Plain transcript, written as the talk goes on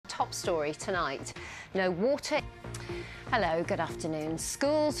top story tonight. No water. Hello, good afternoon.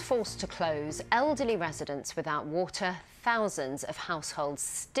 Schools forced to close, elderly residents without water, thousands of households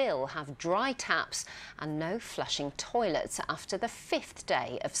still have dry taps and no flushing toilets after the 5th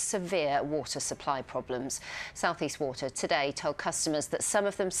day of severe water supply problems. South East Water today told customers that some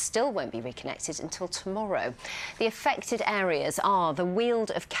of them still won't be reconnected until tomorrow. The affected areas are the Weald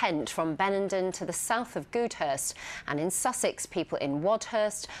of Kent from Benenden to the south of Goudhurst, and in Sussex people in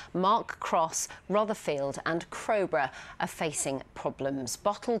Wadhurst, Mark Cross, Rotherfield and Crowborough are facing problems.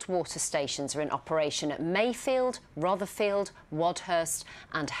 Bottled water stations are in operation at Mayfield, Rotherfield, Wadhurst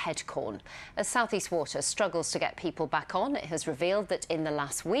and Headcorn. As South East Water struggles to get people back on, it has revealed that in the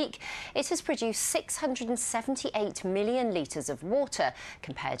last week it has produced 678 million litres of water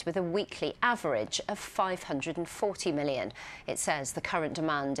compared with a weekly average of 540 million. It says the current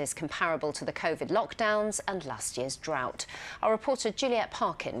demand is comparable to the COVID lockdowns and last year's drought. Our reporter Juliet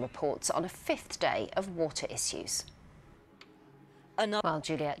Parkin reports on a 5th day of water issues. Well,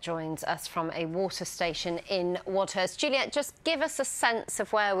 Juliet joins us from a water station in Wadhurst. Juliet, just give us a sense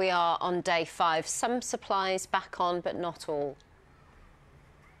of where we are on day 5. Some supplies back on, but not all.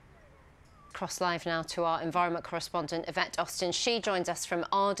 Cross live now to our environment correspondent, Yvette Austin. She joins us from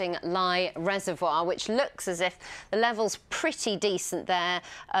Arding Lye Reservoir, which looks as if the level's pretty decent there.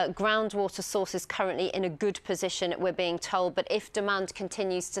 Groundwater sources currently in a good position, we're being told, but if demand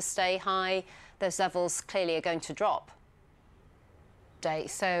continues to stay high, those levels clearly are going to drop.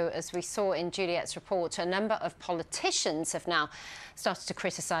 So, as we saw in Juliet's report, a number of politicians have now started to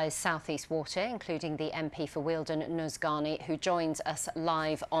criticise South East Water, including the MP for Wealdon, Nuzgani, who joins us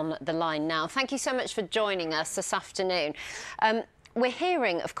live on the line now. Thank you so much for joining us this afternoon. We're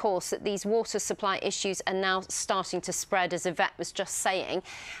hearing, of course, that these water supply issues are now starting to spread, as Yvette was just saying.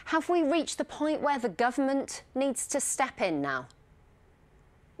 Have we reached the point where the government needs to step in now?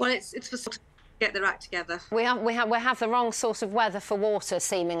 Well, it's for get their act together. We have the wrong sort of weather for water,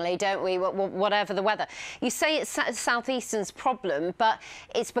 seemingly, don't we? Whatever the weather. You say it's South Eastern's problem, but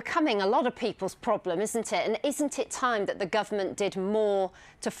it's becoming a lot of people's problem, isn't it? And isn't it time that the government did more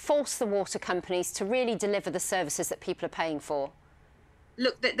to force the water companies to really deliver the services that people are paying for?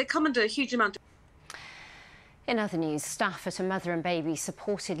 Look, they come under a huge amount of... In other news, staff at a mother and baby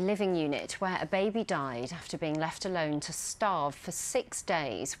supported living unit where a baby died after being left alone to starve for 6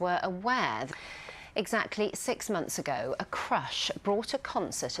 days were aware that exactly 6 months ago a crush brought a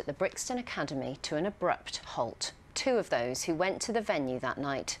concert at the Brixton Academy to an abrupt halt. 2 of those who went to the venue that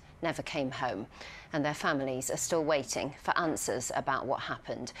night never came home, and their families are still waiting for answers about what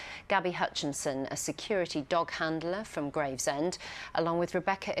happened. Gabby Hutchinson, a security dog handler from Gravesend, along with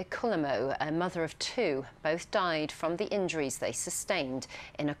Rebecca Ikulamo, a mother of 2, both died from the injuries they sustained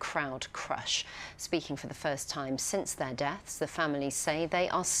in a crowd crush. Speaking for the first time since their deaths, the families say they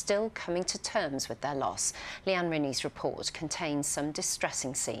are still coming to terms with their loss. Leanne Rinney's report contains some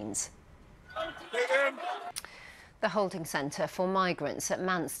distressing scenes. The holding centre for migrants at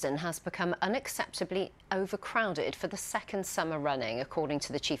Manston has become unacceptably overcrowded for the 2nd summer running, according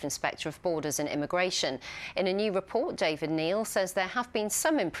to the Chief Inspector of Borders and Immigration. In a new report, David Neal says there have been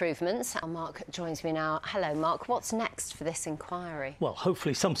some improvements. Mark joins me now. Hello, Mark. What's next for this inquiry? Well,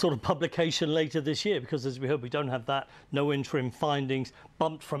 hopefully some sort of publication later this year, because as we hope we don't have that, no interim findings,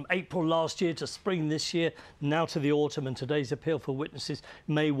 bumped from April last year to spring this year, now to the autumn, and today's appeal for witnesses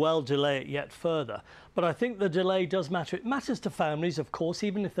may well delay it yet further. But I think the delay does matter. It matters to families, of course,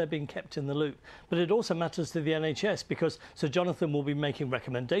 even if they're being kept in the loop. But it also matters to the NHS, because Sir Jonathan will be making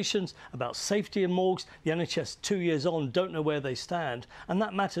recommendations about safety in morgues. The NHS, 2 years on, don't know where they stand. And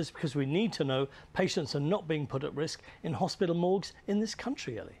that matters because we need to know patients are not being put at risk in hospital morgues in this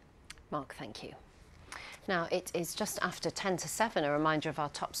country, Ellie. Mark, thank you. Now, it is just after 10 to 7, a reminder of our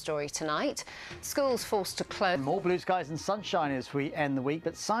top story tonight. Schools forced to close. More blue skies and sunshine as we end the week,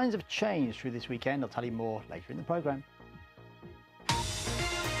 but signs of change through this weekend. I'll tell you more later in the programme.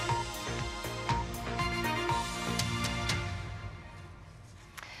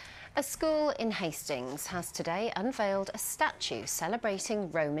 A school in Hastings has today unveiled a statue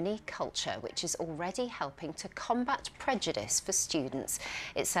celebrating Romany culture, which is already helping to combat prejudice for students.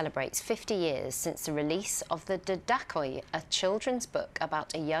 It celebrates 50 years since the release of the Didakoi, a children's book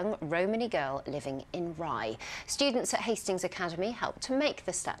about a young Romany girl living in Rye. Students at Hastings Academy helped to make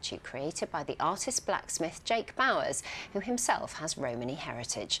the statue, created by the artist blacksmith Jake Bowers, who himself has Romany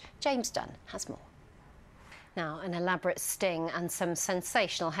heritage. James Dunn has more. Now, an elaborate sting and some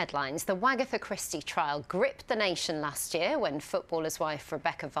sensational headlines. The Wagatha Christie trial gripped the nation last year when footballer's wife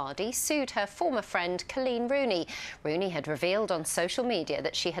Rebecca Vardy sued her former friend Colleen Rooney. Rooney had revealed on social media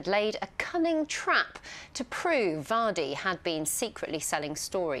that she had laid a cunning trap to prove Vardy had been secretly selling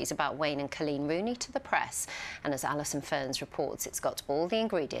stories about Wayne and Colleen Rooney to the press. And as Alison Ferns reports, it's got all the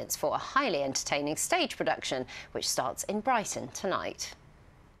ingredients for a highly entertaining stage production, which starts in Brighton tonight.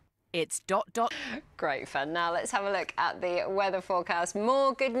 It's ... Great fun. Now let's have a look at the weather forecast.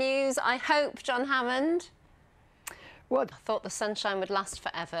 More good news, I hope, John Hammond. What? I thought the sunshine would last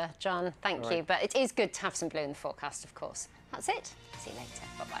forever, John. Thank you. But it is good to have some blue in the forecast, of course. That's it. See you later.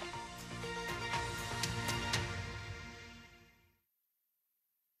 Bye-bye.